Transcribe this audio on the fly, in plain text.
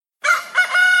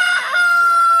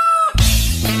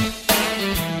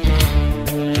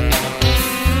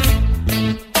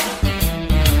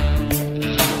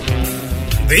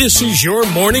This is your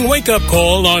morning wake-up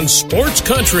call on Sports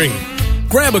Country.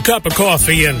 Grab a cup of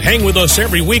coffee and hang with us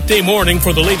every weekday morning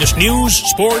for the latest news,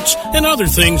 sports, and other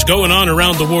things going on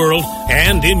around the world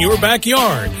and in your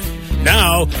backyard.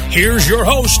 Now, here's your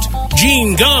host,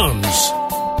 Gene Gumbs.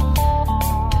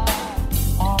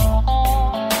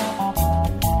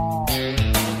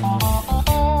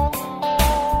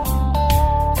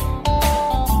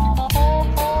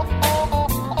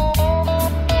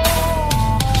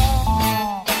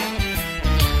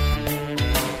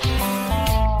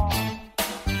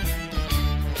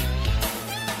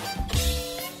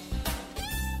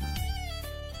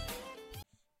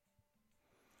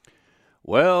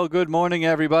 Well, good morning,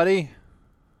 everybody.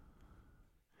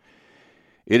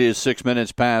 It is 6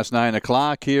 minutes past 9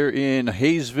 o'clock here in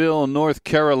Hayesville, North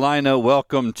Carolina.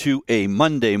 Welcome to a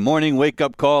Monday morning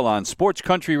wake-up call on Sports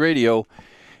Country Radio.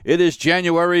 It is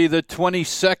January the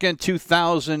 22nd,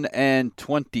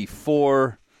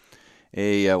 2024.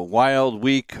 A wild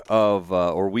week of,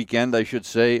 or weekend, I should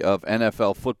say, of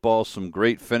NFL football. Some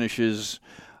great finishes.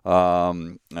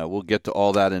 We'll get to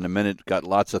all that in a minute. Got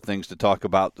lots of things to talk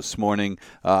about this morning.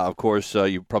 Of course,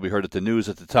 you probably heard at the news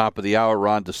at the top of the hour,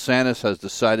 Ron DeSantis has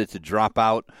decided to drop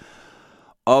out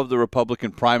of the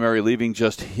Republican primary, leaving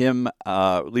just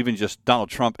Donald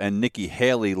Trump and Nikki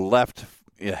Haley left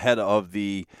ahead of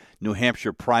the New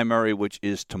Hampshire primary, which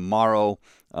is tomorrow.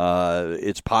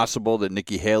 It's possible that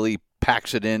Nikki Haley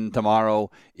packs it in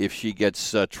tomorrow if she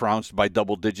gets trounced by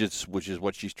double digits, which is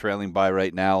what she's trailing by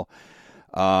right now.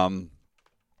 Look,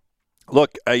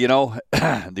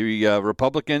 the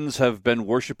Republicans have been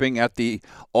worshiping at the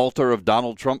altar of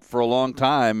Donald Trump for a long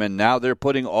time, and now they're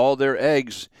putting all their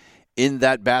eggs in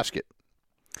that basket.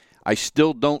 I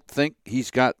still don't think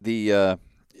he's got the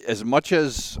as much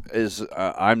as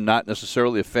I'm not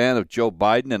necessarily a fan of Joe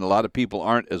Biden, and a lot of people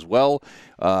aren't as well.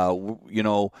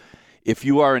 If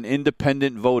you are an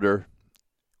independent voter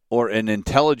or an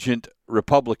intelligent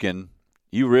Republican,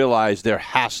 you realize there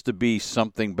has to be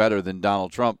something better than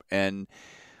Donald Trump. And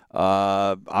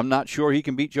I'm not sure he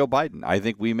can beat Joe Biden. I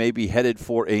think we may be headed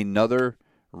for another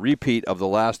repeat of the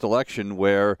last election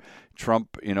where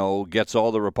Trump, gets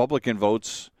all the Republican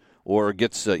votes or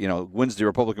gets, wins the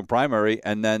Republican primary,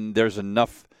 and then there's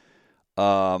enough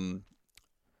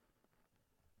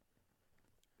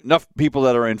people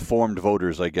that are informed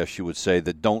voters, I guess you would say,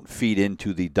 that don't feed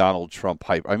into the Donald Trump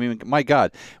hype. I mean, my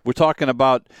God, we're talking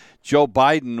about Joe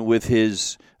Biden with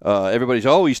his everybody's,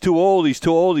 he's too old, he's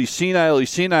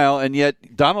senile, and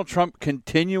yet Donald Trump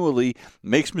continually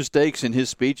makes mistakes in his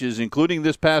speeches, including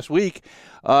this past week.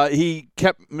 He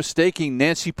kept mistaking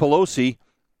Nancy Pelosi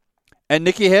and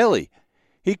Nikki Haley.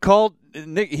 He called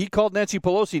Nancy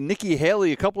Pelosi Nikki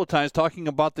Haley a couple of times, talking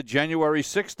about the January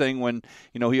 6th thing when,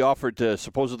 he offered to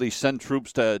supposedly send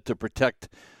troops to protect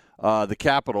the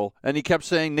Capitol, and he kept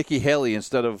saying Nikki Haley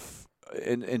instead of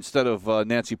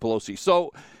Nancy Pelosi.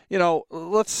 So,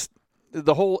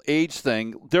 the whole age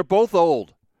thing, they're both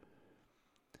old,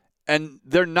 and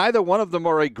neither one of them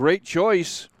are a great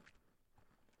choice.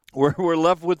 We're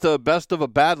left with the best of a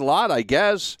bad lot, I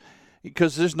guess,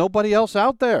 because there's nobody else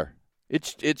out there.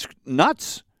 It's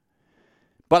nuts.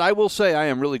 But I will say I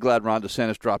am really glad Ron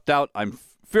DeSantis dropped out. I'm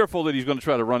fearful that he's going to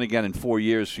try to run again in 4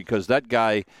 years because that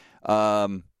guy,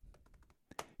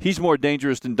 he's more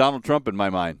dangerous than Donald Trump in my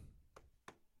mind.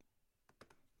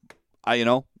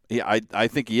 I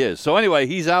think he is. So anyway,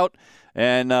 he's out,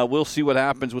 and we'll see what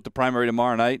happens with the primary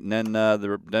tomorrow night, and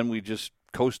then we just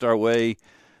coast our way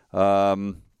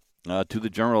to the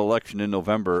general election in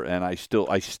November. And I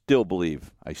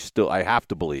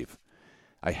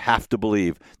have to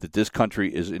believe that this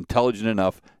country is intelligent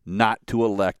enough not to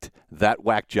elect that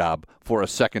whack job for a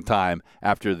second time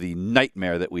after the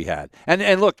nightmare that we had.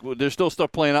 And look, there's still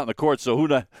stuff playing out in the courts, so who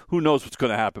knows what's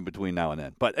going to happen between now and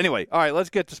then. But anyway, all right,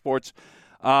 let's get to sports.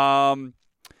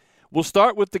 We'll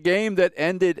start with the game that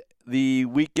ended the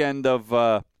weekend of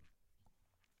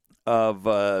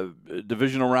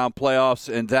divisional round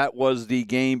playoffs, and that was the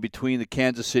game between the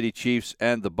Kansas City Chiefs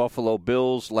and the Buffalo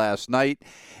Bills last night.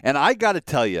 And I got to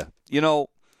tell you,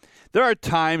 there are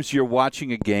times you're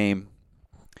watching a game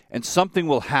and something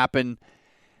will happen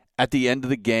at the end of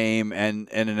the game, and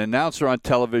an announcer on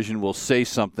television will say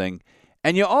something,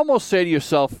 and you almost say to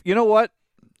yourself, you know what?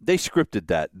 They scripted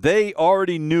that. They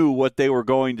already knew what they were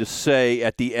going to say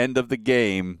at the end of the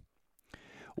game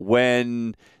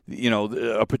when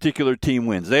a particular team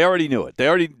wins. They already knew it. They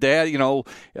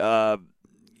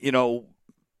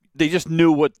just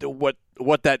knew what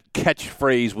that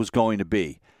catchphrase was going to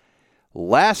be.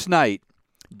 Last night,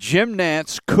 Jim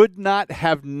Nantz could not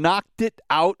have knocked it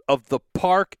out of the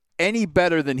park any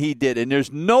better than he did. And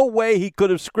there's no way he could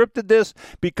have scripted this,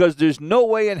 because there's no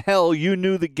way in hell you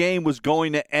knew the game was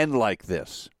going to end like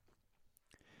this.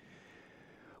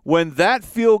 When that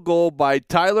field goal by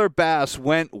Tyler Bass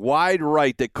went wide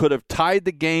right that could have tied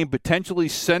the game, potentially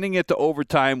sending it to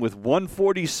overtime with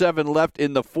 1:47 left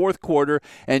in the fourth quarter,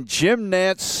 and Jim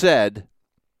Nantz said,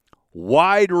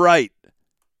 wide right.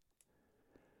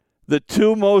 The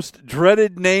two most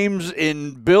dreaded names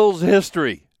in Bills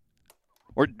history,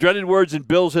 or dreaded words in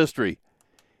Bills history.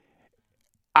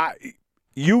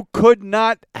 You could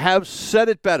not have said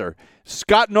it better.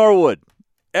 Scott Norwood.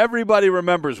 Everybody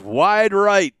remembers wide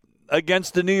right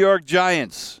against the New York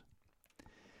Giants.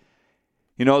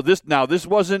 You know, this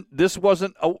wasn't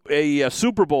a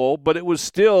Super Bowl, but it was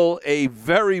still a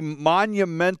very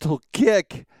monumental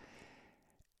kick,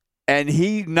 and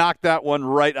he knocked that one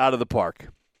right out of the park.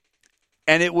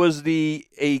 And it was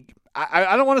I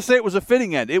don't want to say it was a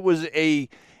fitting end. It was a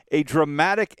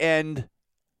dramatic end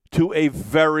to a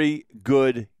very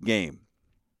good game.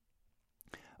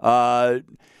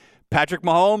 Patrick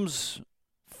Mahomes,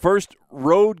 first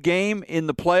road game in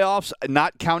the playoffs,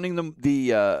 not counting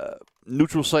the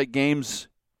neutral site games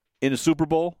in a Super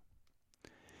Bowl.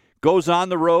 Goes on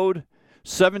the road,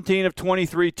 17 of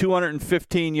 23,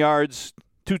 215 yards,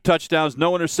 2 touchdowns,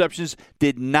 no interceptions,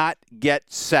 did not get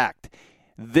sacked.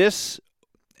 This,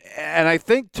 and I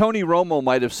think Tony Romo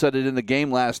might have said it in the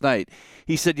game last night.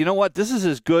 He said, you know what, this is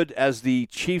as good as the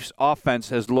Chiefs' offense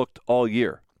has looked all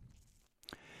year.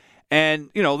 And,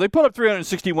 you know, they put up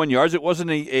 361 yards. It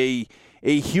wasn't a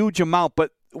huge amount,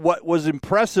 but what was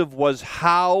impressive was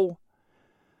how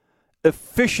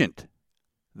efficient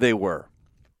they were.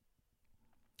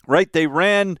 Right? They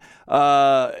ran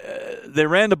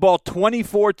the ball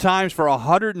 24 times for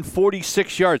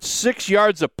 146 yards, 6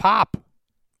 yards a pop.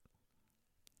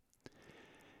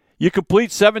 You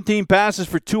complete 17 passes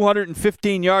for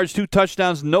 215 yards, 2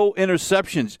 touchdowns, no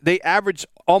interceptions. They averaged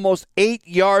almost 8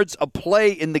 yards a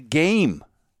play in the game.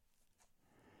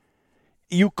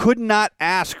 You could not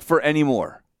ask for any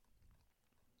more.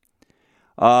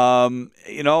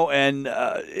 You know, and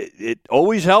it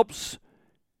always helps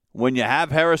when you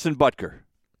have Harrison Butker,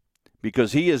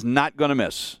 because he is not going to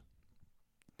miss.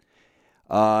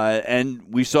 And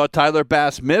we saw Tyler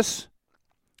Bass miss.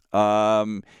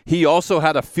 He also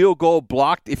had a field goal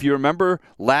blocked, if you remember,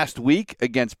 last week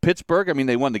against Pittsburgh. I mean,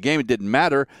 they won the game. It didn't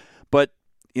matter. But,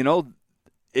 you know,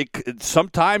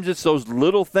 sometimes it's those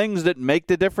little things that make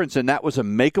the difference, and that was a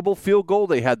makeable field goal.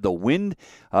 They had the wind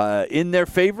in their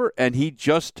favor, and he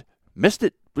just missed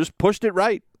it, just pushed it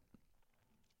right.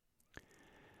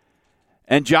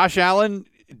 And Josh Allen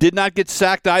did not get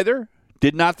sacked either,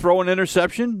 did not throw an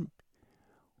interception,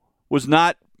 was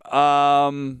not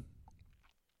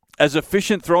as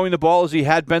efficient throwing the ball as he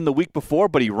had been the week before,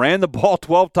 but he ran the ball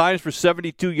 12 times for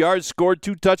 72 yards, scored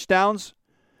 2 touchdowns.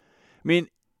 I mean,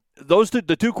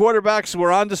 the two quarterbacks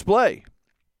were on display.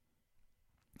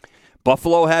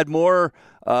 Buffalo had more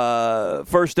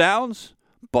first downs.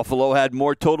 Buffalo had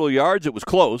more total yards. It was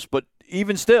close, but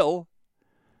even still,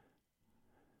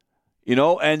 you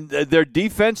know, and their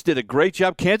defense did a great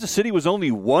job. Kansas City was only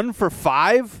 1 for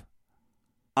 5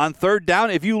 on third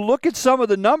down. If you look at some of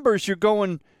the numbers, you're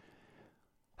going,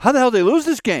 how the hell did they lose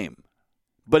this game?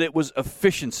 But it was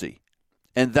efficiency,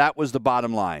 and that was the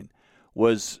bottom line.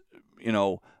 Was, you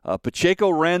know, Pacheco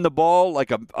ran the ball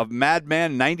like a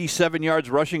madman, 97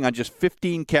 yards rushing on just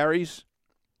 15 carries.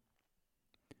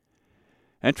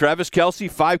 And Travis Kelce,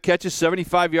 5 catches,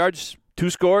 75 yards, 2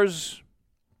 scores.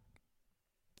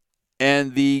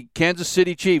 And the Kansas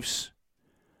City Chiefs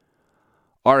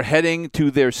are heading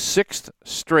to their 6th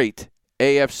straight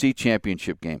AFC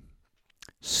Championship game.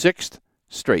 6th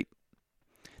straight.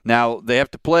 Now, they have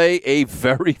to play a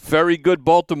very, very good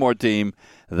Baltimore team.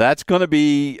 That's going to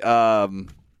be a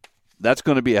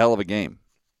hell of a game.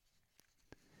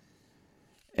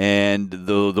 And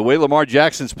the way Lamar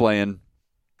Jackson's playing,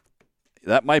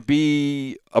 that might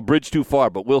be a bridge too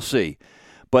far, but we'll see.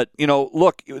 But, you know,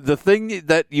 look, the thing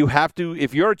that you have to,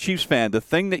 if you're a Chiefs fan, the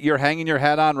thing that you're hanging your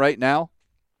hat on right now,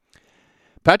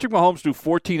 Patrick Mahomes threw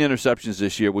 14 interceptions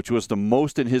this year, which was the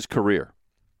most in his career.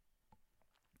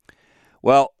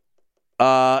 Well,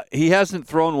 he hasn't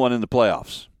thrown one in the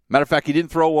playoffs. Matter of fact, he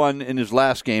didn't throw one in his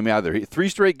last game either. 3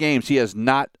 straight games, he has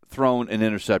not thrown an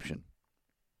interception.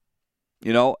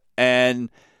 You know, and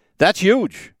that's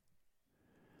huge.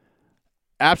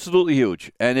 Absolutely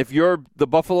huge. And if you're the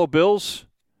Buffalo Bills,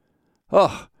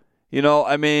 you know,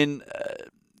 I mean,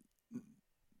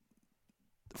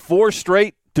 4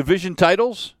 straight division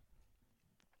titles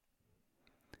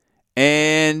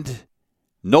and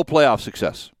no playoff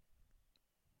success.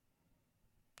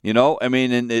 You know, I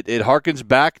mean, and it harkens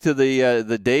back to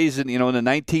the days in the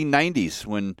 1990s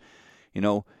when,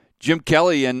 Jim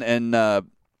Kelly and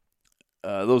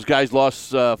those guys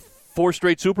lost 4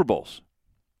 straight Super Bowls.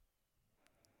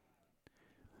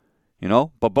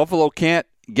 But Buffalo can't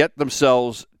get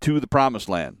themselves to the promised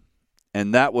land.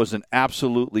 And that was an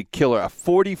absolutely killer, a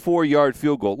 44-yard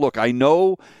field goal. Look, I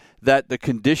know that the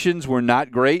conditions were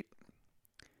not great,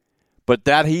 but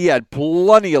that he had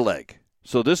plenty of leg.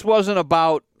 So this wasn't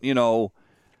about, a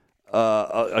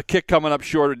kick coming up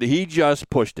short. He just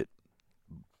pushed it.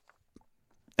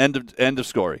 End of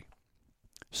story.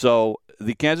 So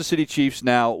the Kansas City Chiefs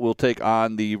now will take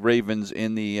on the Ravens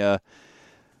in the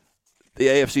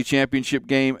AFC Championship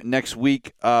game next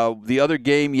week. The other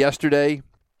game yesterday,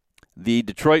 the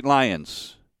Detroit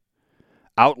Lions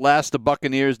outlast the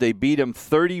Buccaneers. They beat them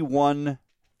 31-23.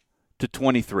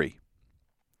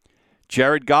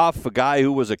 Jared Goff, a guy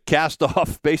who was a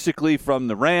cast-off basically from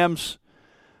the Rams,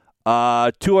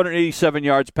 287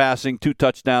 yards passing, 2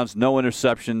 touchdowns, no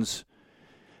interceptions.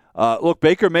 Look,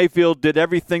 Baker Mayfield did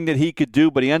everything that he could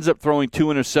do, but he ends up throwing 2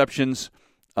 interceptions.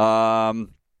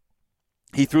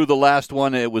 He threw the last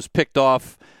one. It was picked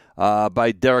off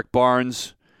by Derek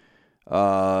Barnes.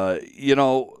 And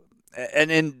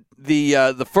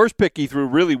the first pick he threw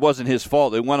really wasn't his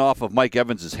fault. It went off of Mike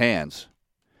Evans' hands.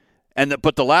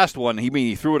 But the last one,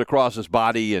 he threw it across his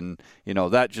body, and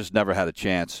that just never had a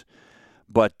chance.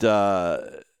 But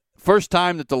first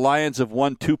time that the Lions have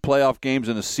won 2 playoff games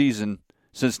in a season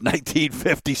since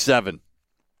 1957,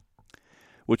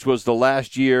 which was the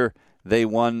last year they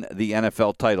won the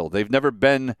NFL title. They've never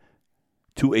been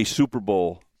to a Super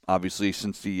Bowl, obviously,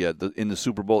 since in the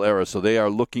Super Bowl era. So they are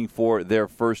looking for their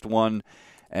first one.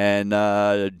 And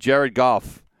Jared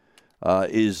Goff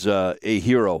is a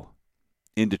hero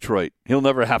in Detroit. He'll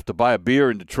never have to buy a beer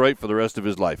in Detroit for the rest of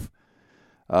his life.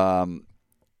 And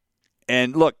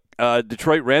look,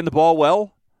 Detroit ran the ball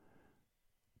well.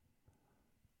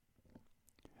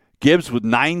 Gibbs with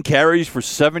 9 carries for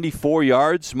 74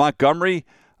 yards. Montgomery,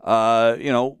 good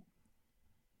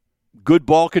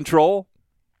ball control.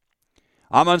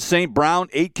 Amon St. Brown,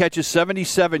 8 catches,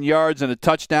 77 yards, and a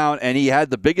touchdown, and he had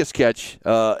the biggest catch,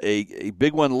 a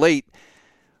big one late,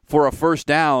 for a first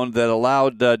down that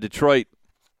allowed Detroit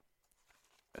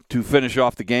to finish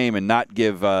off the game and not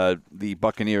give the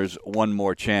Buccaneers one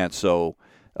more chance. So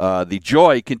the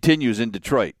joy continues in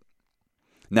Detroit.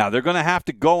 Now, they're going to have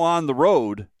to go on the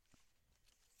road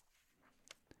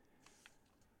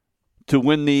to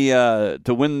win the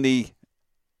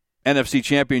NFC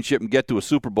Championship and get to a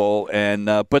Super Bowl. And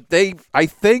but I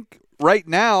think right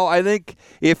now,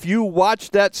 if you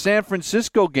watch that San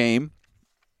Francisco game,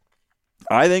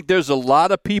 I think there's a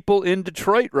lot of people in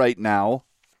Detroit right now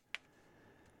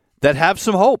that have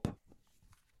some hope.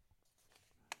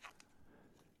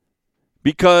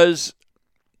 Because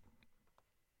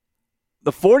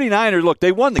the 49ers, look,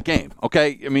 they won the game,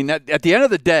 okay? I mean, at the end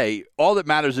of the day, all that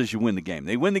matters is you win the game.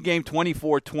 They win the game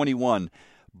 24-21,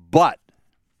 but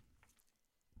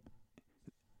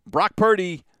Brock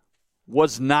Purdy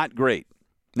was not great.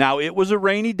 Now, it was a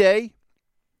rainy day.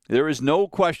 There is no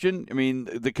question. I mean,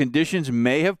 the conditions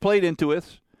may have played into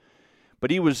it, but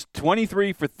he was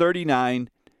 23 for 39,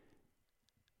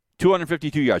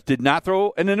 252 yards. Did not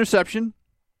throw an interception.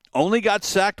 Only got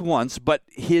sacked once, but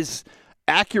his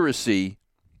accuracy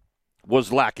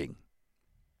was lacking,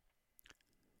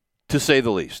 to say the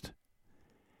least.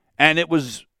 And it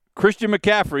was Christian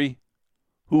McCaffrey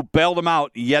who bailed him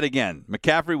out yet again.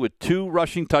 McCaffrey with 2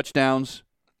 rushing touchdowns.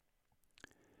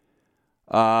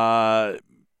 The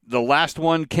last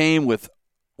one came with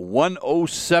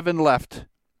 1:07 left,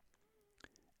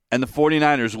 and the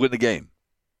 49ers win the game.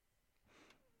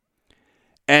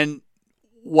 And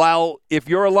while if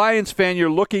you're a Lions fan,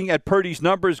 you're looking at Purdy's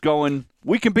numbers going,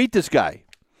 we can beat this guy.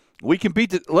 We can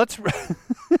beat this. Let's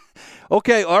 –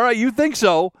 okay, all right, you think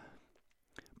so.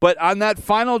 But on that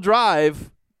final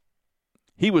drive,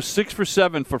 he was 6 for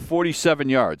 7 for 47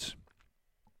 yards.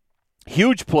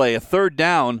 Huge play, a third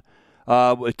down,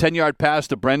 a 10-yard pass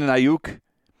to Brandon Ayuk.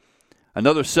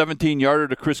 Another 17-yarder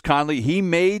to Chris Conley. He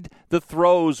made the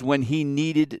throws when he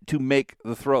needed to make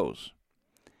the throws.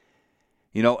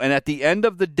 And at the end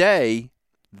of the day,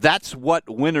 that's what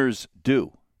winners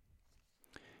do.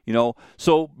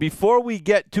 So before we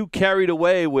get too carried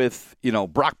away with,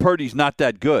 Brock Purdy's not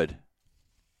that good,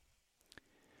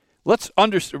 let's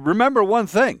remember one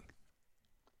thing.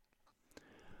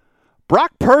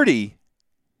 Brock Purdy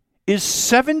is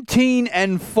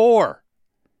 17-4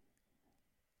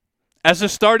 as a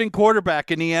starting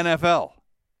quarterback in the NFL.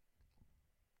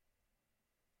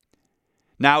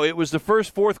 Now, it was the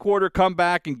first fourth quarter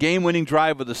comeback and game-winning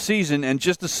drive of the season and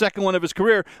just the second one of his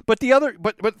career. But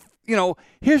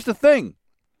here's the thing.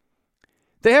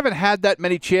 They haven't had that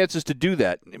many chances to do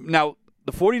that. Now,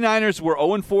 the 49ers were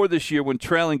 0-4 this year when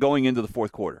trailing going into the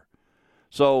fourth quarter.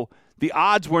 So the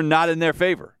odds were not in their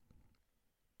favor.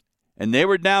 And they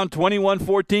were down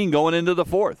 21-14 going into the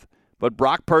fourth. But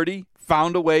Brock Purdy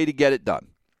found a way to get it done.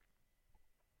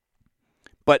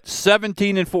 But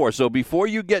 17-4. So before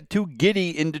you get too giddy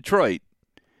in Detroit,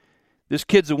 this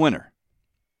kid's a winner.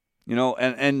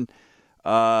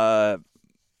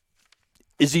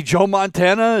 Is he Joe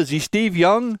Montana? Is he Steve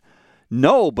Young?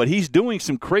 No, but he's doing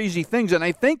some crazy things. And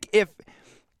I think if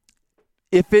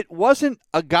it wasn't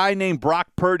a guy named Brock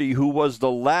Purdy who was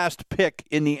the last pick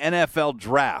in the NFL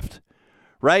draft,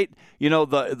 right?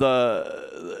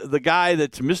 The guy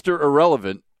that's Mr.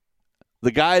 Irrelevant,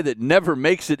 the guy that never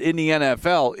makes it in the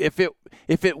NFL, if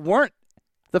it weren't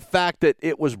the fact that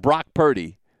it was Brock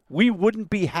Purdy, we wouldn't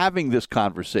be having this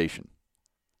conversation.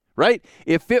 Right?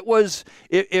 If that was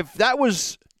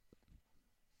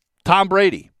Tom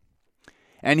Brady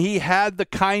and he had the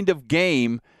kind of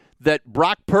game that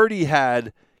Brock Purdy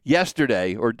had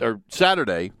yesterday or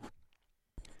Saturday,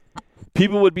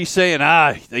 people would be saying,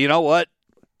 you know what?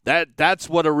 That's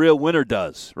what a real winner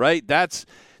does, right? That's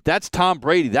Tom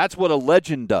Brady. That's what a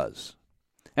legend does.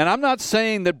 And I'm not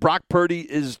saying that Brock Purdy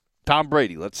is Tom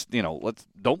Brady. Let's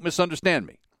don't misunderstand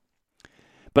me.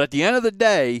 But at the end of the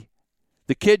day,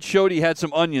 the kid showed he had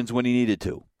some onions when he needed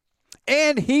to.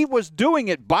 And he was doing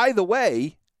it, by the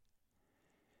way,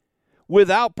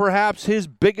 without perhaps his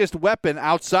biggest weapon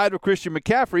outside of Christian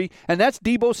McCaffrey, and that's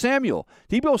Deebo Samuel.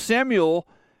 Deebo Samuel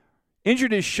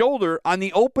injured his shoulder on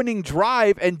the opening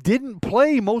drive and didn't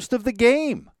play most of the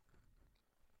game.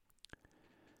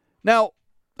 Now,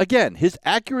 again, his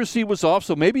accuracy was off,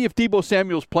 so maybe if Deebo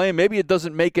Samuel's playing, maybe it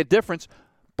doesn't make a difference,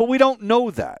 but we don't know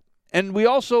that. And we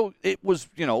also, it was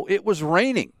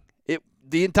raining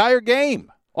the entire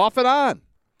game, off and on.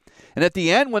 And at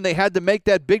the end, when they had to make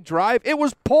that big drive, it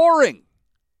was pouring.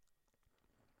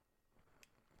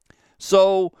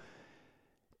 So,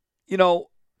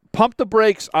 pump the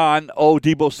brakes on,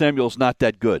 Deebo Samuel's not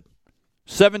that good.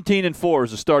 17-4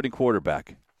 as a starting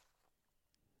quarterback.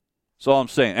 That's all I'm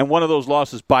saying. And one of those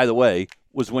losses, by the way,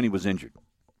 was when he was injured.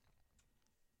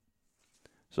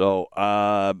 So,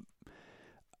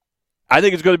 I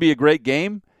think it's going to be a great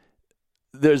game.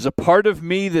 There's a part of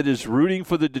me that is rooting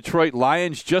for the Detroit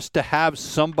Lions just to have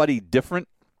somebody different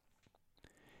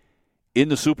in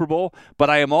the Super Bowl, but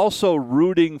I am also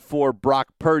rooting for Brock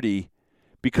Purdy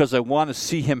because I want to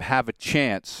see him have a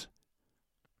chance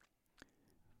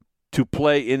to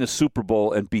play in a Super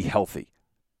Bowl and be healthy.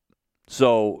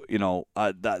 So,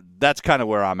 that's kind of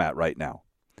where I'm at right now.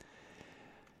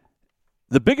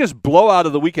 The biggest blowout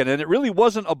of the weekend, and it really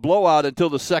wasn't a blowout until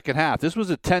the second half. This was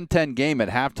a 10-10 game at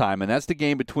halftime, and that's the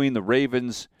game between the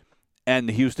Ravens and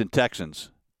the Houston Texans.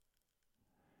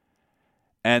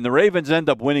 And the Ravens end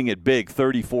up winning it big,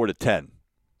 34-10.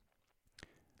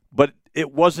 But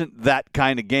it wasn't that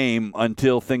kind of game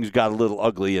until things got a little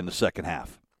ugly in the second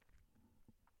half.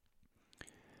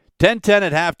 10-10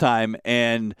 at halftime,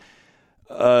 and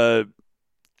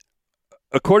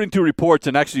according to reports,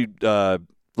 and actually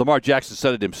Lamar Jackson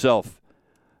said it himself,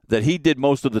 that he did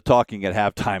most of the talking at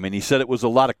halftime, and he said it was a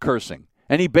lot of cursing.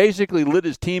 And he basically lit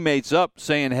his teammates up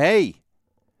saying, hey,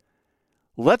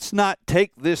 let's not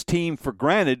take this team for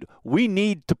granted. We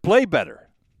need to play better.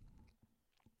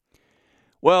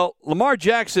 Well, Lamar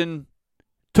Jackson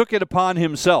took it upon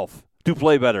himself to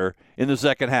play better in the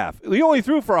second half. He only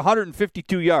threw for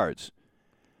 152 yards,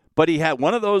 but he had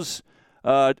one of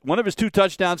his 2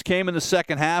 touchdowns came in the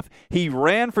second half. He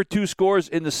ran for 2 scores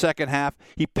in the second half.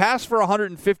 He passed for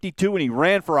 152, and he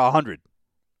ran for 100.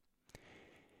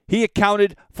 He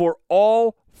accounted for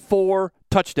all 4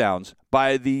 touchdowns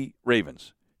by the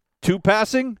Ravens. 2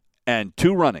 passing and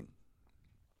 2 running.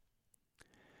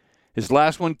 His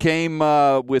last one came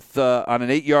on an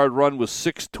 8-yard run with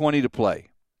 6:20 to play.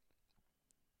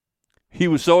 He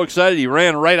was so excited he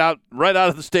ran right out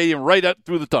of the stadium, right out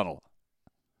through the tunnel.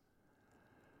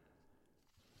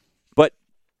 But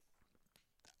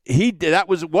that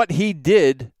was what he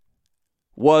did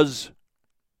was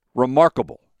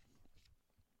remarkable.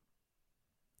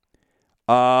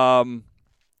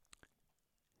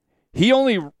 He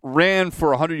only ran for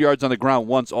 100 yards on the ground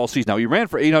once all season. Now, he ran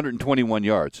for 821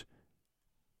 yards.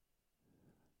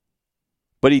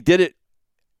 But he did it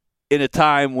in a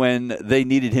time when they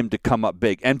needed him to come up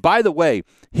big. And by the way,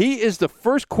 he is the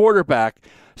first quarterback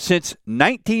since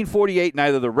 1948,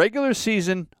 neither the regular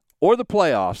season or the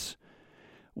playoffs,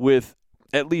 with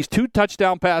at least 2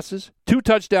 touchdown passes, 2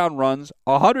 touchdown runs,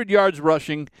 100 yards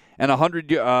rushing, and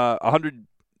 100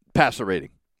 passer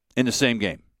rating in the same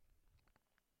game.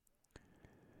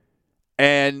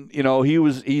 And,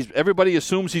 everybody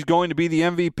assumes he's going to be the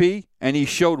MVP, and he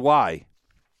showed why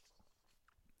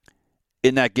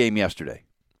in that game yesterday.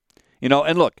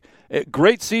 And look,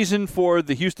 great season for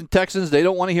the Houston Texans. They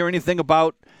don't want to hear anything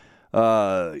about,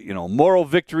 moral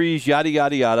victories, yada,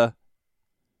 yada, yada.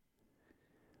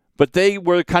 But they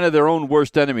were kind of their own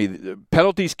worst enemy. The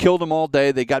penalties killed them all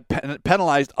day. They got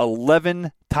penalized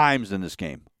 11 times in this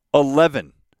game.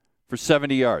 11 for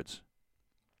 70 yards.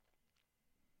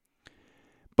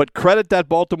 But credit that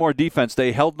Baltimore defense.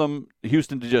 They held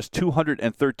Houston to just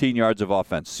 213 yards of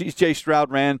offense. C.J. Stroud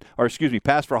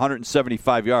passed for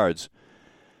 175 yards.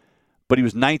 But he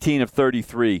was 19 of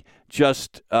 33.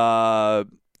 Just,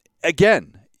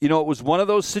 again, it was one of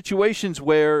those situations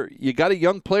where you got a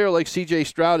young player like C.J.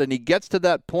 Stroud, and he gets to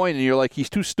that point, and you're like, he's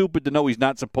too stupid to know he's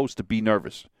not supposed to be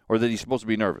nervous, or that he's supposed to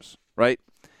be nervous, right?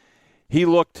 He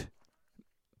looked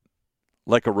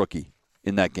like a rookie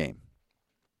in that game.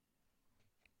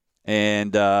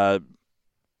 And that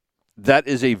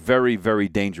is a very, very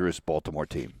dangerous Baltimore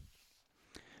team.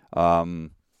 I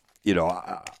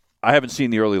haven't seen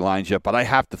the early lines yet, but I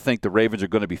have to think the Ravens are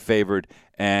going to be favored,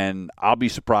 and I'll be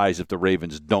surprised if the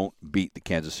Ravens don't beat the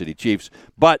Kansas City Chiefs.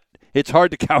 But it's hard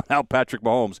to count out Patrick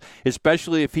Mahomes,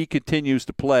 especially if he continues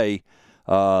to play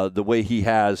the way he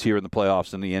has here in the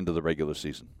playoffs and the end of the regular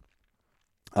season.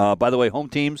 By the way, home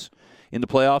teams in the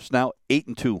playoffs now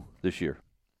 8-2 this year.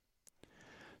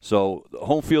 So the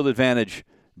home field advantage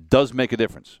does make a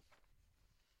difference.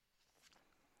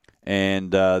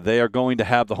 And they are going to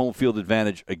have the home field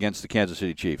advantage against the Kansas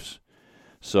City Chiefs.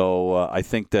 So I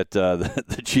think that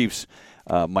the Chiefs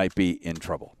might be in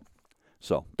trouble.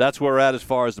 So that's where we're at as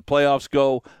far as the playoffs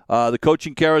go. The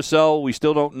coaching carousel, we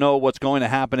still don't know what's going to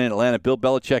happen in Atlanta. Bill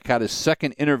Belichick had his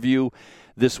second interview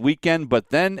this weekend, but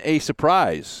then a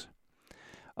surprise.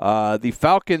 The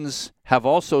Falcons have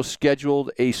also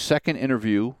scheduled a second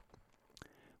interview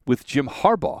with Jim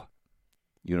Harbaugh,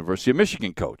 University of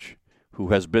Michigan coach, who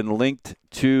has been linked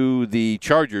to the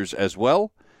Chargers as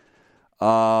well.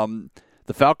 The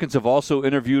Falcons have also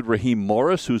interviewed Raheem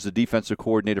Morris, who's the defensive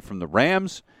coordinator from the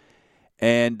Rams,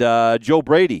 and Joe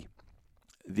Brady,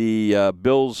 the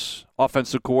Bills'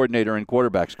 offensive coordinator and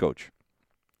quarterbacks coach.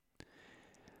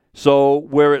 So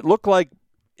where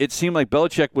it seemed like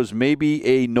Belichick was maybe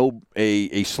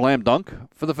a slam dunk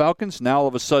for the Falcons, now all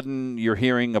of a sudden you're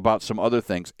hearing about some other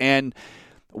things. And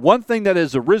one thing that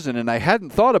has arisen, and I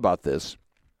hadn't thought about this,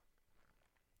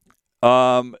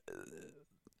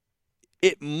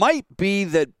 it might be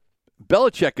that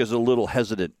Belichick is a little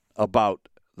hesitant about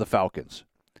the Falcons.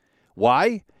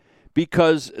 Why?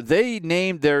 Because they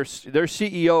named their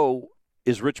CEO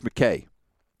is Rich McKay,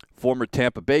 former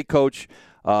Tampa Bay coach,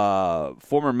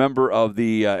 former member of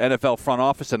the NFL front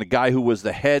office, and a guy who was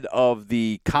the head of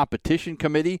the competition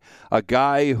committee, a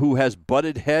guy who has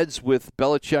butted heads with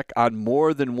Belichick on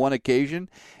more than one occasion.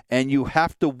 And you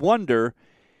have to wonder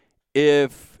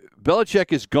if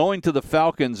Belichick is going to the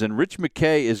Falcons and Rich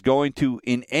McKay is going to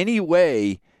in any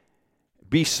way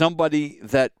be somebody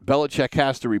that Belichick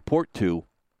has to report to,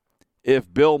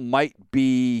 if Bill might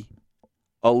be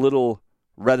a little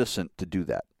reticent to do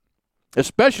that.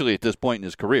 Especially at this point in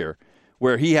his career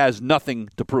where he has nothing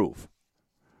to prove,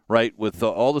 right? With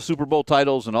all the Super Bowl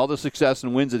titles and all the success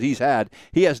and wins that he's had,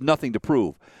 he has nothing to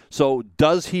prove. So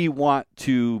does he want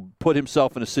to put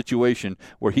himself in a situation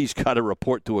where he's got to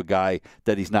report to a guy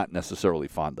that he's not necessarily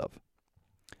fond of?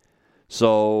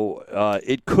 So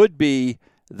it could be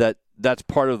that that's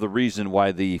part of the reason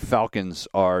why the Falcons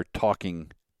are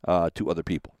talking to other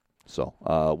people. So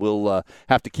we'll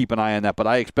have to keep an eye on that. But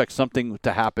I expect something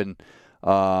to happen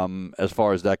as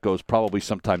far as that goes, probably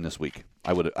sometime this week.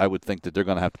 I would think that they're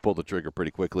going to have to pull the trigger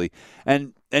pretty quickly.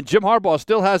 And Jim Harbaugh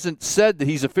still hasn't said that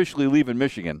he's officially leaving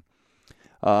Michigan.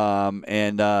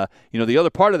 The other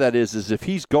part of that is if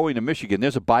he's going to Michigan,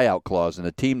 there's a buyout clause, and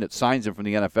the team that signs him from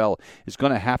the NFL is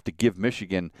going to have to give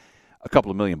Michigan a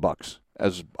couple of $1 million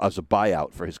as a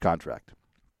buyout for his contract.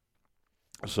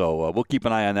 So we'll keep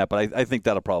an eye on that, but I think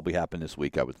that'll probably happen this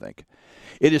week, I would think.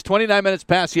 It is 29 minutes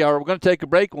past the hour. We're going to take a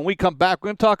break. When we come back, we're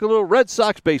going to talk a little Red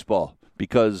Sox baseball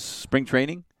because spring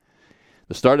training,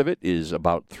 the start of it, is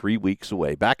about 3 weeks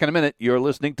away. Back in a minute. You're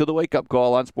listening to The Wake Up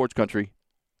Call on Sports Country.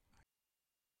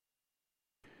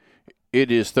 It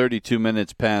is 32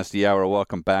 minutes past the hour.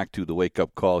 Welcome back to The Wake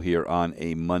Up Call here on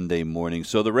a Monday morning.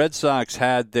 So the Red Sox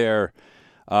had their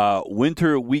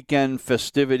winter weekend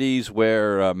festivities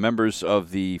where members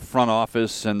of the front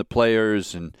office and the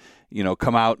players and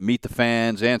come out, meet the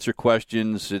fans, answer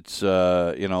questions. It's,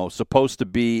 supposed to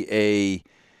be a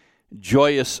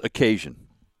joyous occasion.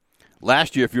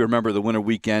 Last year, if you remember, the winter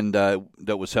weekend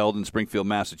that was held in Springfield,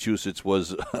 Massachusetts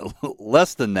was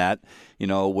less than that,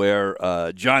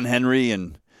 where John Henry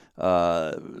and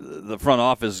the front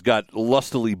office got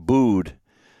lustily booed.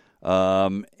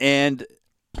 And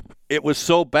it was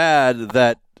so bad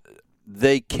that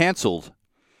they canceled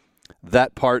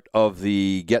that part of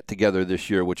the get-together this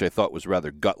year, which I thought was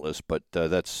rather gutless, but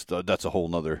that's a whole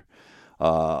nother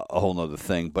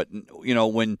thing. But,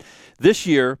 when this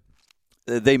year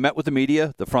they met with the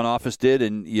media, the front office did,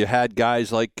 and you had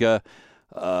guys like Tom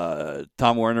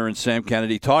Werner and Sam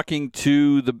Kennedy talking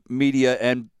to the media,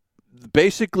 and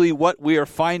basically what we are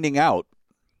finding out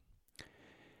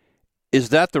is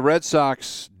that the Red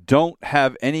Sox don't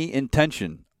have any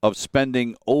intention of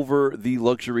spending over the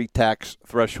luxury tax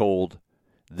threshold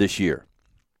this year.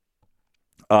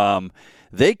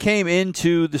 They came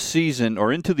into the season,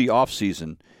 or into the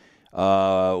offseason,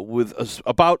 with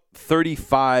about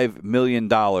 $35 million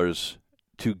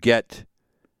to get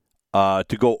to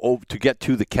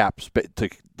the cap, to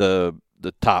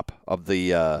the top of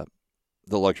the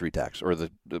luxury tax, or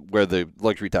where the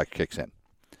luxury tax kicks in.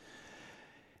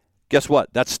 Guess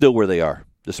what? That's still where they are.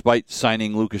 Despite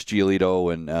signing Lucas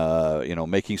Giolito and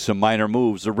making some minor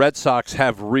moves, the Red Sox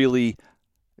have really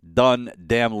done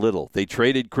damn little. They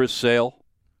traded Chris Sale,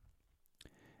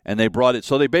 and they brought it.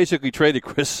 So they basically traded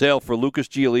Chris Sale for Lucas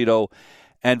Giolito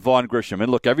and Vaughn Grisham.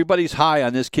 And look, everybody's high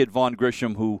on this kid Vaughn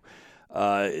Grisham, who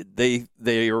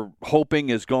they are hoping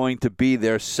is going to be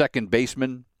their second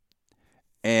baseman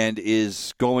and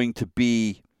is going to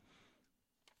be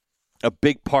a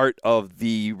big part of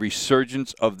the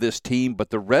resurgence of this team. But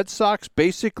the Red Sox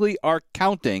basically are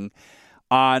counting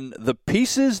on the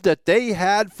pieces that they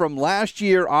had from last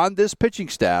year on this pitching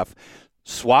staff,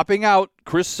 swapping out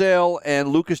Chris Sale and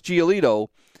Lucas Giolito,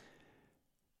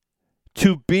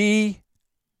 to be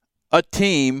a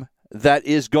team that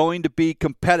is going to be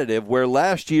competitive where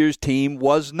last year's team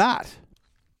was not.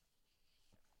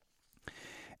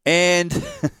 And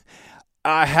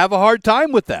I have a hard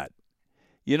time with that.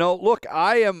 Look,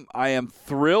 I am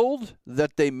thrilled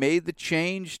that they made the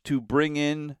change to bring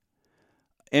in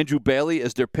Andrew Bailey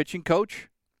as their pitching coach.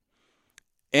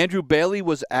 Andrew Bailey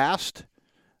was asked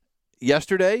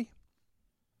yesterday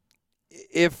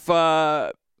if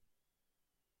they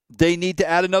need to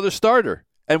add another starter.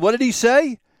 And what did he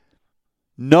say?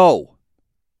 No.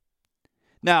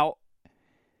 Now,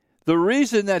 the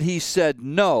reason that he said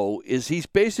no is he's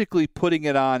basically putting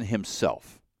it on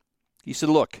himself. He said,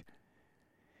 look,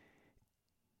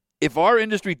 if our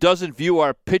industry doesn't view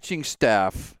our pitching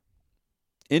staff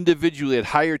individually at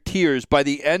higher tiers by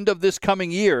the end of this coming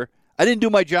year, I didn't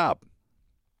do my job.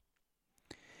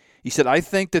 He said, I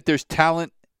think that there's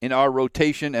talent in our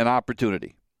rotation and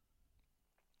opportunity.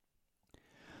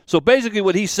 So basically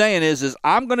what he's saying is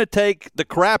I'm going to take the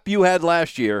crap you had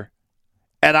last year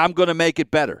and I'm going to make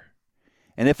it better.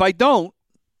 And if I don't,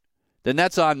 then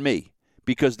that's on me,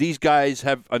 because these guys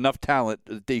have enough talent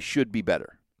that they should be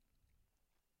better.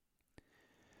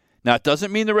 Now, it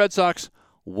doesn't mean the Red Sox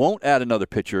won't add another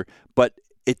pitcher, but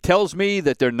it tells me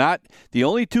that they're not. The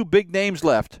only two big names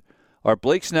left are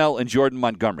Blake Snell and Jordan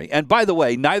Montgomery. And by the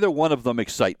way, neither one of them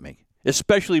excite me,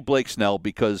 especially Blake Snell,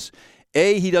 because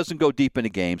A, he doesn't go deep into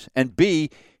games, and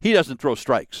B, he doesn't throw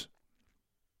strikes.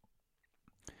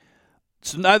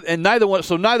 So neither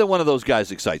one of those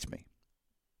guys excites me.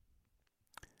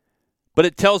 But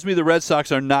it tells me the Red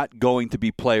Sox are not going to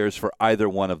be players for either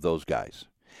one of those guys.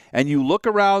 And you look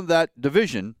around that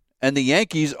division, and the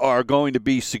Yankees are going to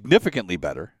be significantly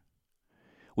better.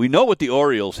 We know what the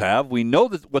Orioles have. We know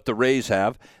what the Rays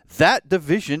have. That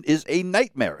division is a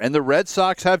nightmare, and the Red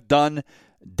Sox have done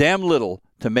damn little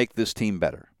to make this team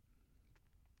better.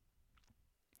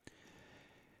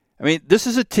 I mean, this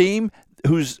is a team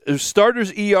whose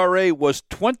starters' ERA was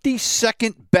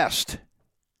 22nd best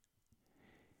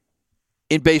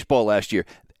in baseball last year.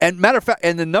 And matter of fact,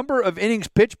 and the number of innings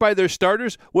pitched by their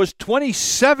starters was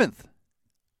 27th.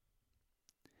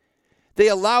 They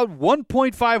allowed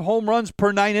 1.5 home runs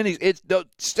per 9 innings.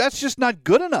 That's just not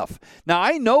good enough. Now,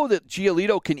 I know that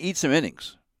Giolito can eat some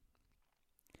innings.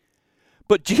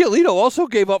 But Giolito also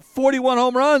gave up 41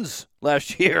 home runs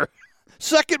last year.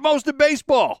 Second most in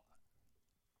baseball.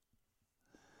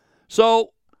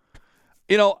 So,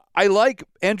 I like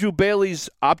Andrew Bailey's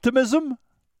optimism.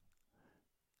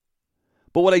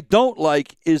 But what I don't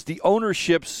like is the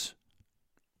ownership's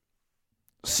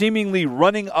seemingly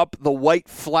running up the white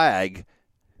flag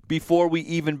before we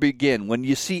even begin. When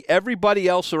you see everybody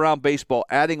else around baseball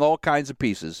adding all kinds of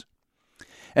pieces,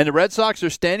 And the Red Sox are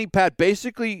standing pat,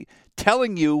 basically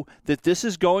telling you that this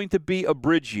is going to be a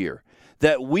bridge year,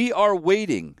 that we are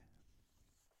waiting.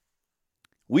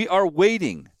 We are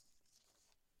waiting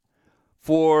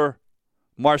for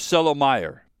Marcelo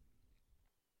Meyer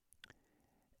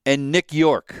and Nick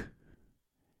York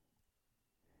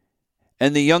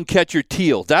and the young catcher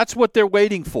Teal. That's what they're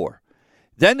waiting for.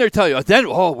 Then they're telling you,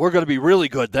 we're going to be really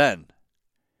good then.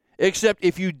 Except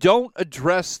if you don't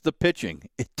address the pitching,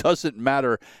 it doesn't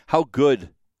matter how good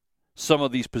some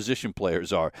of these position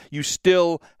players are. You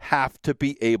still have to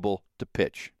be able to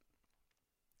pitch.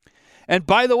 And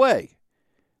by the way,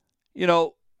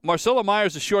 Marcelo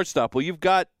Meyer's a shortstop. Well, you've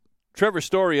got Trevor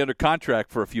Story under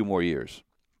contract for a few more years.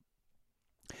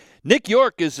 Nick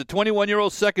York is a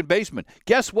 21-year-old second baseman.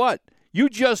 Guess what? You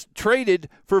just traded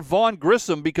for Vaughn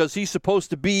Grissom because he's supposed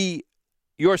to be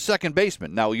your second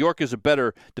baseman. Now, York is a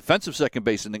better defensive second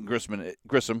baseman than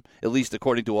Grissom, at least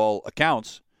according to all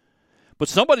accounts. But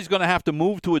somebody's going to have to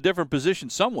move to a different position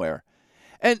somewhere.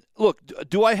 And, look,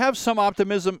 do I have some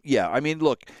optimism? Yeah. I mean,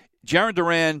 look, Jarren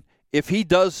Duran, if he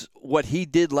does what he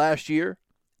did last year,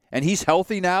 and he's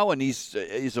healthy now, and he's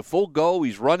a full go,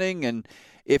 he's running, and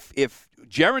if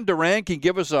Jarren Duran can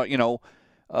give us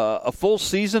a full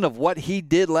season of what he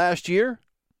did last year,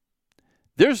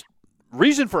 there's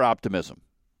reason for optimism.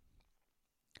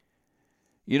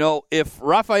 If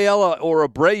Rafaela or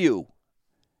Abreu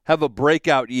have a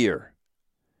breakout year,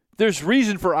 there's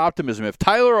reason for optimism. If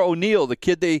Tyler O'Neill, the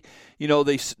kid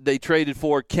they traded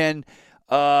for, can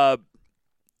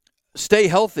stay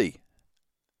healthy,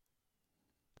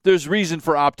 there's reason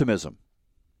for optimism.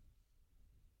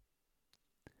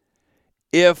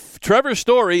 If Trevor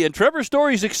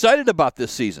Story's excited about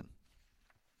this season.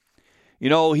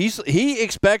 He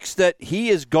expects that he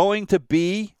is going to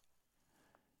be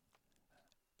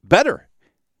better.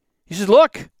 He says,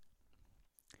 look,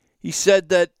 he said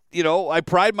that, I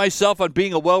pride myself on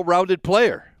being a well-rounded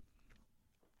player.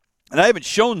 And I haven't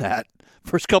shown that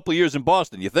first couple of years in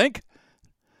Boston, you think?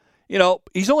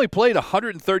 He's only played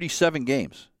 137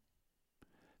 games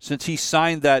since he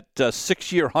signed that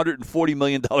 6-year, $140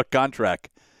 million contract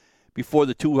before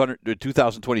the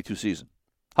 2022 season.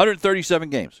 137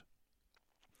 games.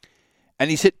 And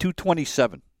he's hit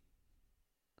 .227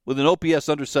 with an OPS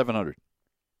under 700.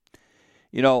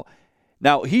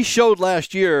 Now he showed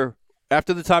last year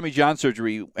after the Tommy John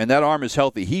surgery, and that arm is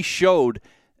healthy, he showed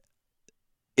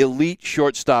elite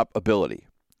shortstop ability.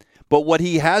 But what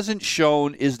he hasn't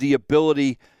shown is the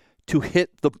ability to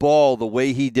hit the ball the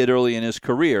way he did early in his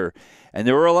career. And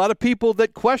there were a lot of people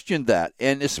that questioned that,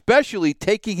 and especially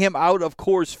taking him out of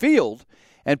Coors Field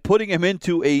and putting him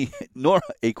into a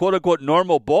quote-unquote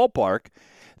normal ballpark.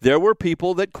 There were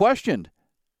people that questioned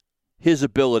his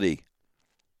ability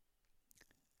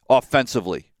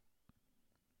offensively.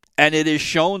 And it is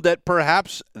shown that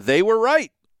perhaps they were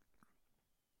right.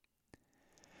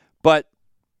 But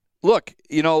look,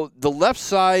 the left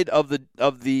side of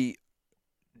the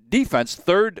defense,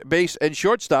 third base and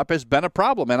shortstop, has been a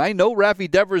problem. And I know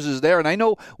Rafi Devers is there,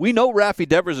 and we know Rafi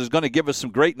Devers is going to give us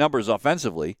some great numbers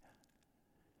offensively.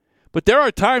 But there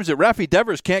are times that Rafi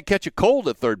Devers can't catch a cold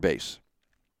at third base.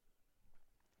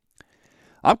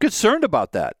 I'm concerned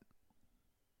about that.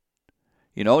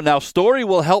 Now Story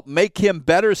will help make him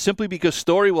better simply because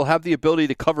Story will have the ability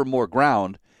to cover more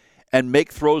ground and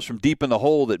make throws from deep in the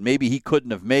hole that maybe he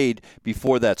couldn't have made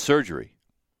before that surgery.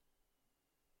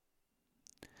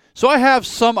 So I have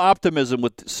some optimism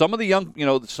with some of the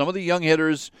young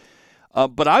hitters,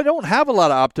 but I don't have a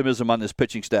lot of optimism on this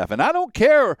pitching staff, and I don't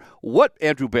care what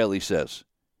Andrew Bailey says.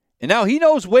 And now he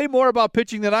knows way more about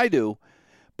pitching than I do,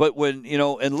 but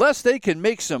unless they can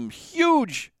make some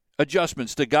huge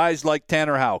adjustments to guys like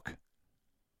Tanner Houck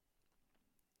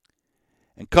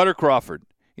and Cutter Crawford.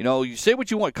 You say what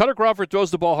you want. Cutter Crawford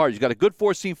throws the ball hard. He's got a good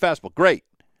four-seam fastball. Great.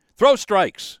 Throw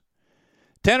strikes.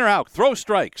 Tanner Houck, throw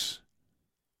strikes.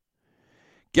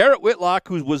 Garrett Whitlock,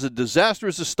 who was a disaster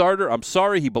as a starter, I'm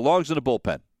sorry, he belongs in the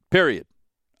bullpen. Period.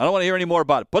 I don't want to hear any more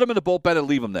about it. Put him in the bullpen and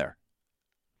leave him there.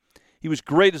 He was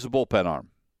great as a bullpen arm.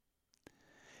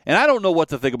 And I don't know what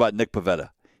to think about Nick Pivetta.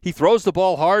 He throws the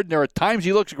ball hard, and there are times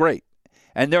he looks great.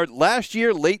 And last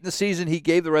year, late in the season, he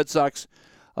gave the Red Sox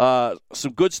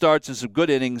some good starts and some good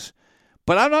innings.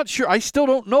 But I'm not sure. I still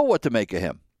don't know what to make of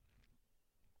him.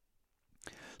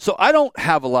 So I don't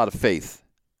have a lot of faith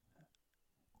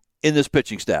in this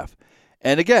pitching staff.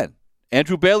 And again,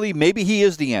 Andrew Bailey, maybe he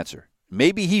is the answer.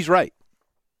 Maybe he's right.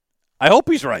 I hope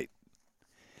he's right.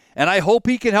 And I hope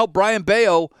he can help Brian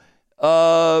Bayo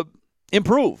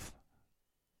improve.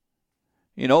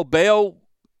 Bayo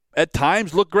at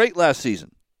times looked great last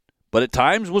season, but at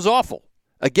times was awful.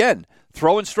 Again,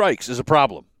 throwing strikes is a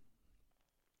problem.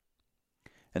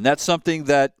 And that's something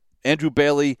that Andrew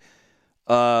Bailey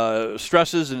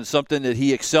stresses, and it's something that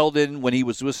he excelled in when he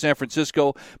was with San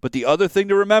Francisco. But the other thing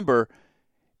to remember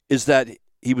is that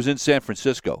he was in San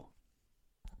Francisco,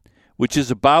 which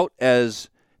is about as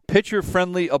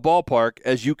pitcher-friendly a ballpark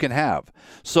as you can have.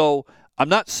 So I'm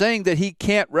not saying that he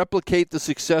can't replicate the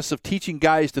success of teaching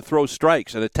guys to throw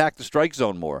strikes and attack the strike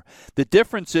zone more. The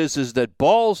difference is that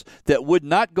balls that would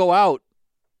not go out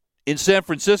in San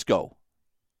Francisco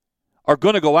are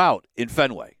going to go out in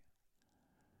Fenway.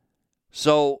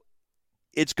 So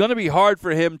it's going to be hard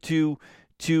for him to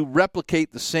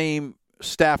replicate the same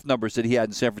staff numbers that he had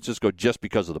in San Francisco just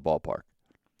because of the ballpark.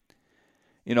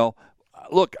 You know,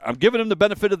 look, I'm giving him the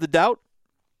benefit of the doubt.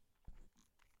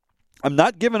 I'm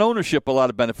not giving ownership a lot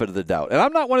of benefit of the doubt. And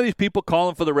I'm not one of these people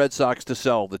calling for the Red Sox to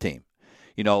sell the team.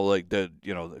 You know, like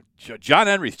John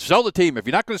Henry, sell the team. If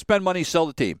you're not going to spend money, sell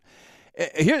the team.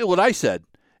 Here's what I said.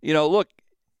 You know, look,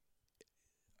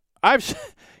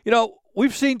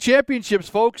 we've seen championships,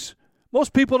 folks.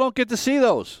 Most people don't get to see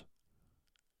those.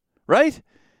 Right?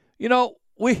 You know,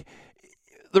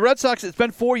 the Red Sox, it's been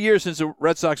 4 years since the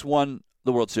Red Sox won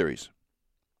the World Series.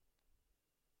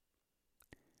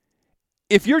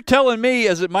 If you're telling me,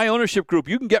 as my ownership group,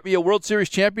 you can get me a World Series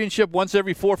championship once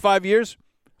every 4 or 5 years,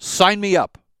 sign me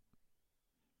up.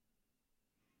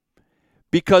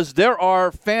 Because there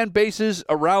are fan bases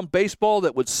around baseball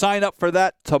that would sign up for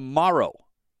that tomorrow.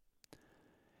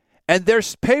 And their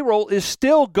payroll is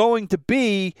still going to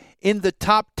be in the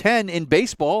top 10 in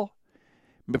baseball,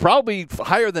 probably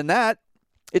higher than that.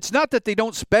 It's not that they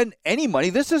don't spend any money.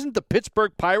 This isn't the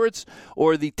Pittsburgh Pirates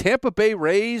or the Tampa Bay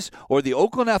Rays or the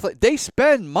Oakland Athletics. They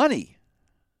spend money.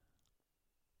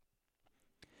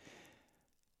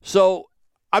 So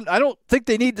I don't think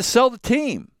they need to sell the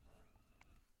team.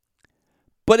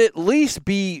 But at least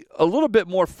be a little bit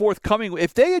more forthcoming.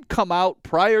 If they had come out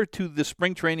prior to the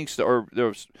spring training or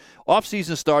the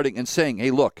off-season starting and saying,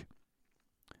 hey, look,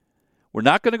 we're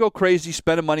not going to go crazy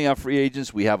spending money on free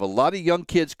agents. We have a lot of young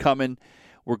kids coming.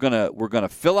 We're gonna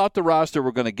fill out the roster.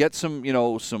 We're gonna get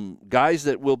some guys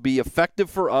that will be effective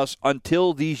for us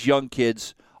until these young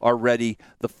kids are ready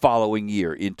the following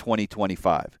year in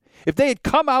 2025. If they had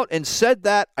come out and said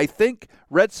that, I think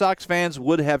Red Sox fans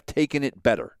would have taken it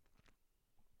better.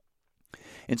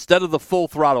 Instead of the full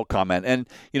throttle comment, and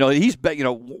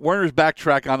Werner's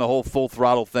backtrack on the whole full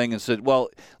throttle thing and said, "Well,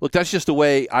 look, that's just the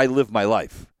way I live my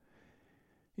life."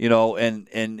 And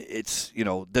it's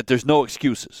that there's no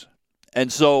excuses. And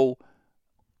so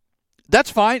that's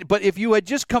fine. But if you had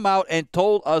just come out and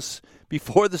told us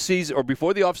before the season or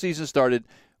before the offseason started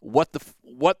what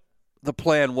the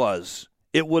plan was,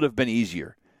 it would have been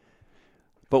easier.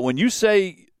 But when you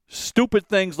say stupid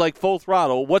things like full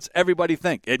throttle, what's everybody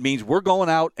think? It means we're going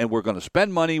out and we're going to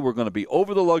spend money, we're going to be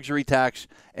over the luxury tax,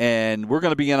 and we're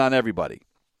going to be in on everybody.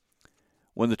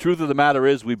 When the truth of the matter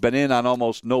is we've been in on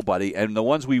almost nobody, and the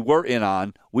ones we were in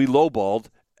on, we lowballed,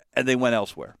 and they went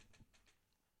elsewhere.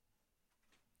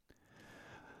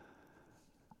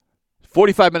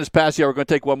 45 minutes past the hour. We're going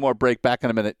to take one more break. Back in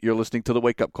a minute. You're listening to the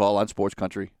Wake Up Call on Sports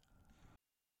Country.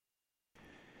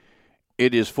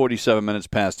 It is 47 minutes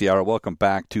past the hour. Welcome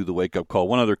back to the Wake Up Call.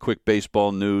 One other quick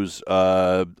baseball news.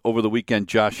 Over the weekend,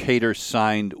 Josh Hader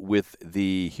signed with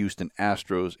the Houston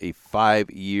Astros a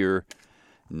 5-year,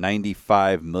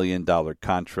 $95 million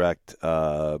contract.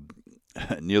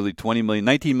 Nearly $20 million,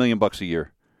 $19 million bucks a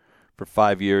year for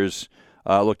 5 years.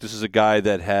 Look, this is a guy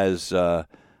that has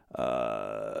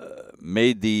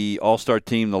made the All-Star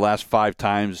team the last 5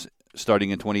 times, starting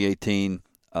in 2018,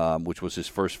 which was his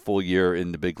first full year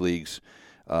in the big leagues.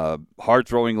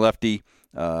 Hard-throwing lefty,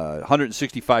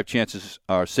 165 chances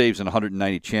or saves and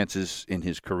 190 chances in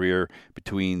his career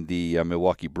between the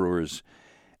Milwaukee Brewers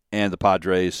and the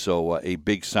Padres. So a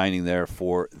big signing there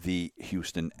for the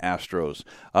Houston Astros.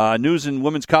 News in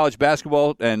women's college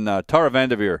basketball, and Tara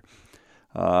Vanderveer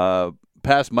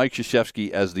passed Mike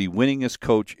Krzyzewski as the winningest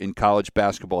coach in college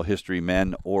basketball history,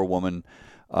 man or woman,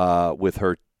 with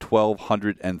her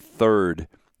 1,203rd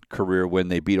career win.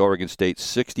 They beat Oregon State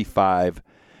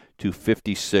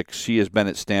 65-56. She has been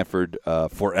at Stanford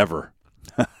forever.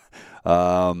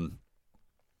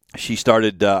 She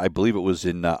started, I believe it was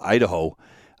in Idaho,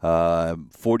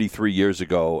 43 years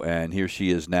ago, and here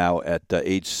she is now at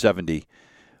age 70.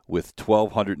 With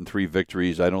 1,203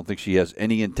 victories. I don't think she has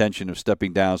any intention of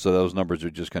stepping down, so those numbers are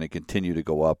just going to continue to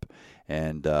go up.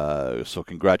 And so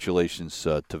congratulations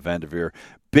to Vanderveer.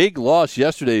 Big loss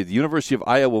yesterday. The University of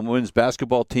Iowa women's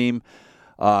basketball team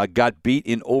got beat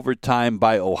in overtime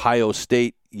by Ohio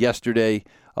State yesterday.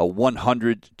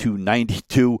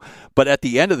 100-92. But at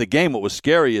the end of the game, what was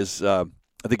scary is the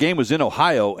game was in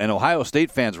Ohio, and Ohio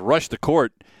State fans rushed the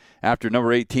court after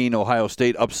number 18 Ohio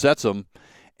State upsets them.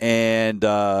 And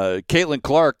Caitlin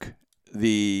Clark,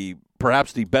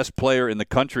 perhaps the best player in the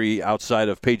country outside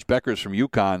of Paige Beckers from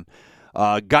UConn,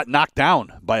 got knocked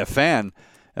down by a fan.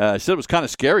 Said it was kind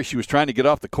of scary. She was trying to get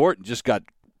off the court and just got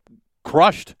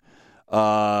crushed.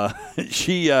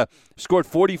 She scored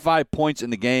 45 points in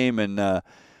the game, and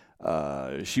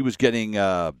she was getting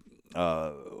heckled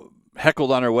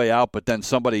on her way out, but then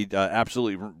somebody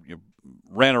absolutely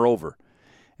ran her over.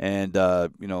 And,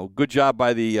 good job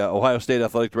by the Ohio State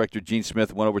Athletic Director, Gene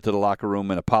Smith, went over to the locker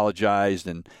room and apologized,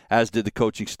 and as did the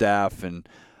coaching staff. And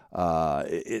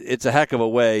it's a heck of a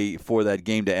way for that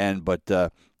game to end.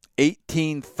 But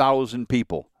 18,000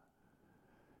 people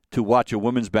to watch a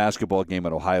women's basketball game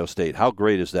at Ohio State. How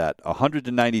great is that?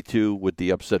 100-92 with the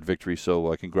upset victory.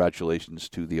 So congratulations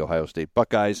to the Ohio State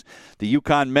Buckeyes. The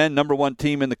UConn men, number one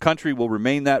team in the country, will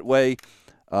remain that way.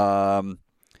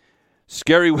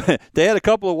 Scary. They had a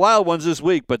couple of wild ones this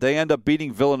week, but they end up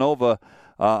beating Villanova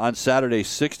on Saturday,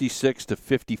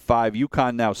 66-55.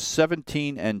 UConn now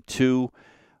 17-2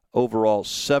 overall,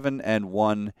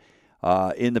 7-1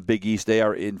 in the Big East. They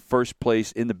are in first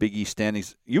place in the Big East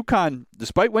standings. UConn,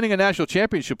 despite winning a national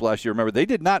championship last year, remember they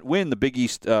did not win the Big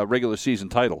East regular season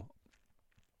title.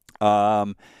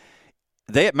 Matter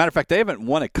of fact, they haven't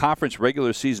won a conference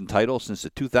regular season title since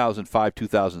the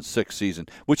 2005-2006 season,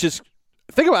 which is.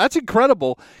 Think about it, that's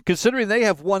incredible considering they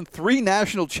have won 3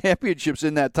 national championships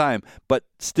in that time, but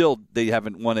still they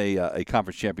haven't won a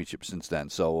conference championship since then.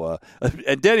 So,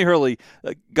 and Danny Hurley,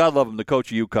 God love him, the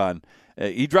coach of UConn,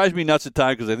 he drives me nuts at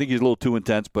times because I think he's a little too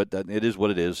intense, but it is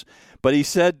what it is. But he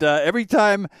said every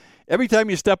time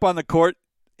you step on the court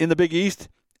in the Big East,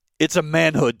 it's a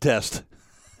manhood test.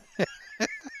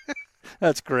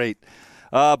 That's great.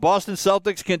 Boston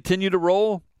Celtics continue to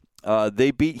roll.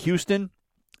 They beat Houston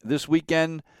this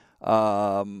weekend it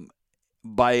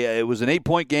was an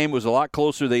 8-point game. It was a lot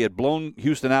closer. They had blown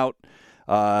Houston out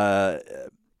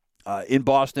in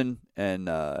Boston, and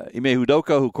Ime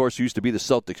Udoka, who of course used to be the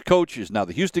Celtics coach, is now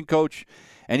the Houston coach.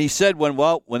 And he said, when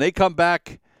they come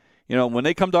back, when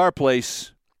they come to our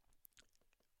place,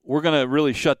 we're going to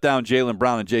really shut down Jaylen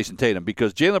Brown and Jason Tatum,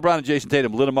 because Jaylen Brown and Jason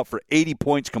Tatum lit them up for 80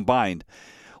 points combined.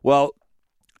 Well,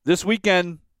 this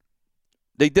weekend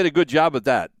they did a good job of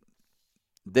that.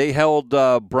 They held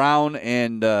Brown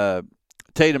and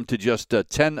Tatum to just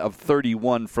 10 of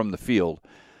 31 from the field.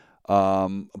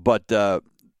 But the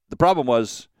problem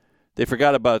was they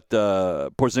forgot about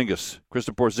Porzingis,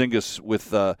 Kristaps Porzingis,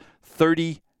 with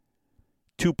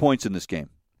 32 points in this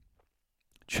game.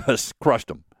 Just crushed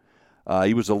them.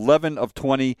 He was 11 of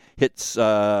 20, hits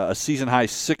a season-high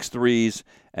 6 threes,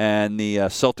 and the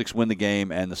Celtics win the game.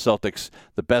 And the Celtics,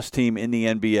 the best team in the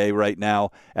NBA right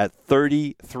now, at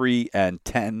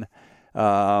 33-10.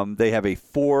 They have a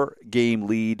 4-game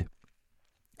lead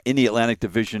in the Atlantic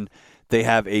Division. They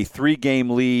have a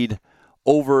 3-game lead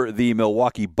over the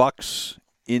Milwaukee Bucks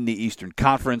in the Eastern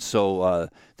Conference. So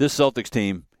this Celtics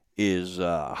team is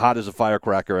hot as a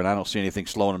firecracker, and I don't see anything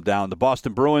slowing them down. The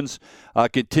Boston Bruins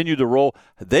continue to roll.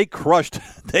 They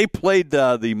played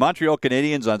the Montreal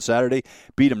Canadiens on Saturday,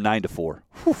 beat them 9-4.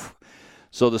 Whew.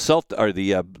 So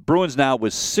the Bruins now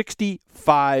with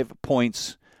 65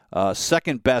 points,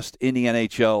 second best in the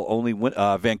NHL. Only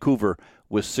Vancouver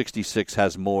with 66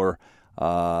 has more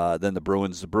than the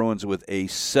Bruins. The Bruins with a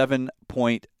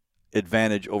 7-point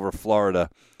advantage over Florida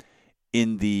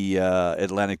in the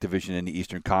Atlantic Division in the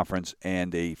Eastern Conference,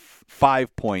 and a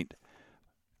 5-point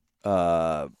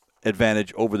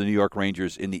advantage over the New York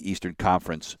Rangers in the Eastern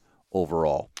Conference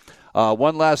overall.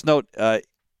 One last note. How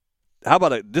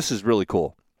about this is really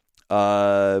cool.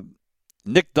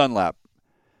 Nick Dunlap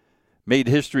made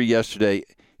history yesterday.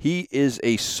 He is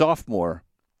a sophomore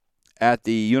at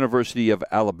the University of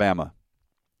Alabama.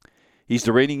 He's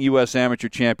the reigning U.S. amateur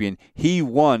champion. He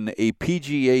won a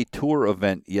PGA Tour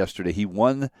event yesterday. He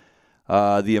won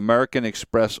the American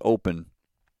Express Open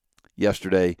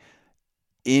yesterday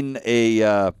in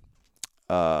a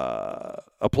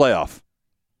playoff.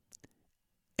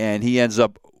 And he ends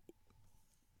up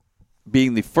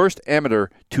being the first amateur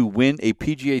to win a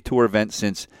PGA Tour event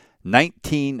since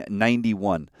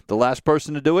 1991. The last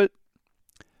person to do it,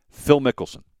 Phil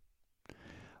Mickelson.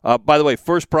 By the way,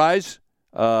 first prize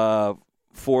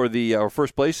for the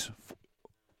first place,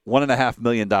 $1.5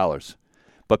 million.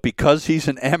 But because he's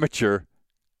an amateur,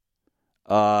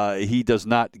 he does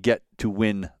not get to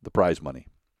win the prize money.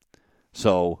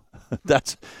 So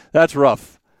that's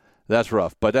rough. That's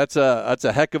rough, but that's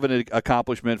a heck of an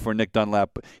accomplishment for Nick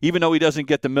Dunlap. Even though he doesn't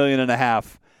get the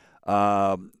 $1.5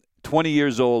 million, 20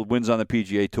 years old, wins on the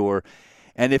PGA Tour.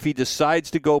 And if he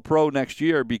decides to go pro next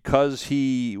year because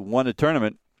he won a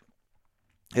tournament,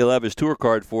 he'll have his tour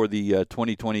card for the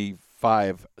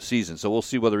 2025 season. So we'll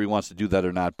see whether he wants to do that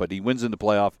or not. But he wins in the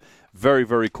playoff. Very,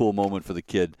 very cool moment for the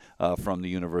kid from the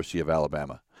University of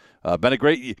Alabama. Been a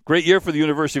great year for the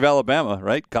University of Alabama,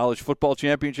 right? College football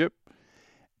championship,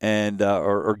 and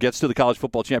or gets to the college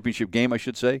football championship game, I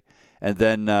should say, and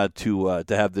then to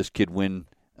have this kid win.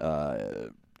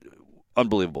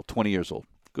 Unbelievable, 20 years old.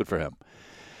 Good for him.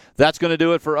 That's going to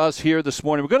do it for us here this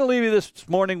morning. We're going to leave you this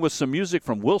morning with some music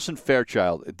from Wilson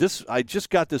Fairchild. I just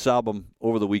got this album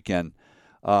over the weekend.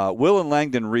 Will and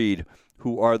Langdon Reed,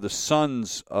 who are the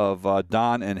sons of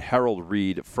Don and Harold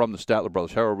Reed from the Statler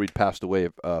Brothers. Harold Reed passed away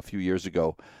a few years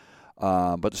ago.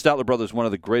 But the Statler Brothers, one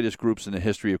of the greatest groups in the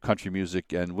history of country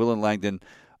music, and Will and Langdon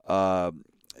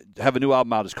have a new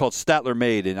album out. It's called Statler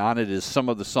Made, and on it is some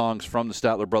of the songs from the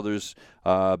Statler Brothers.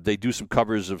 They do some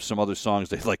covers of some other songs.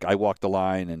 They like I Walk the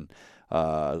Line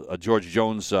and George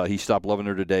Jones, He Stopped Loving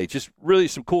Her Today. Just really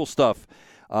some cool stuff.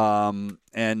 And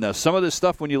some of this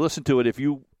stuff, when you listen to it, if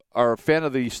you are a fan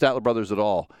of the Statler Brothers at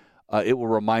all, it will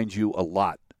remind you a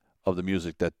lot of the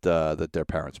music that their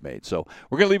parents made. So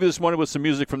we're going to leave you this morning with some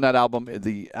music from that album.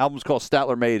 The album's called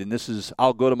Statler Made, and this is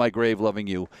I'll Go to My Grave Loving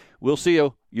You. We'll see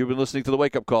you. You've been listening to The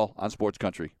Wake Up Call on Sports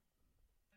Country.